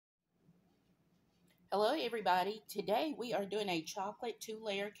Hello everybody. Today we are doing a chocolate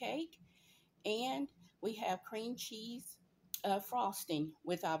two-layer cake and we have cream cheese frosting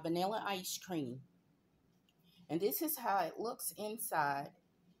with our vanilla ice cream. And this is how it looks inside.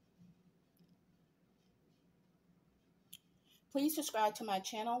 Please subscribe to my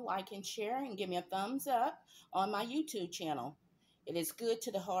channel, like and share, and give me a thumbs up on my YouTube channel. It is good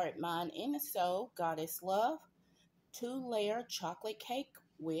to the heart, mind, and the soul. Goddess Love two-layer chocolate cake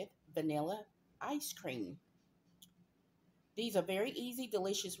with vanilla ice cream. These are very easy,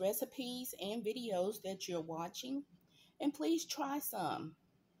 delicious recipes and videos that you're watching. And please try some.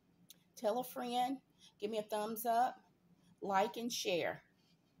 Tell a friend, give me a thumbs up, like and share.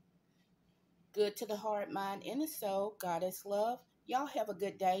 Good to the heart, mind, and the soul. Goddess Love. Y'all have a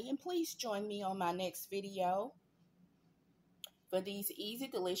good day, and please join me on my next video for these easy,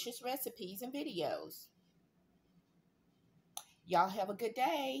 delicious recipes and videos. Y'all have a good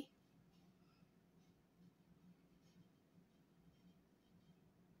day.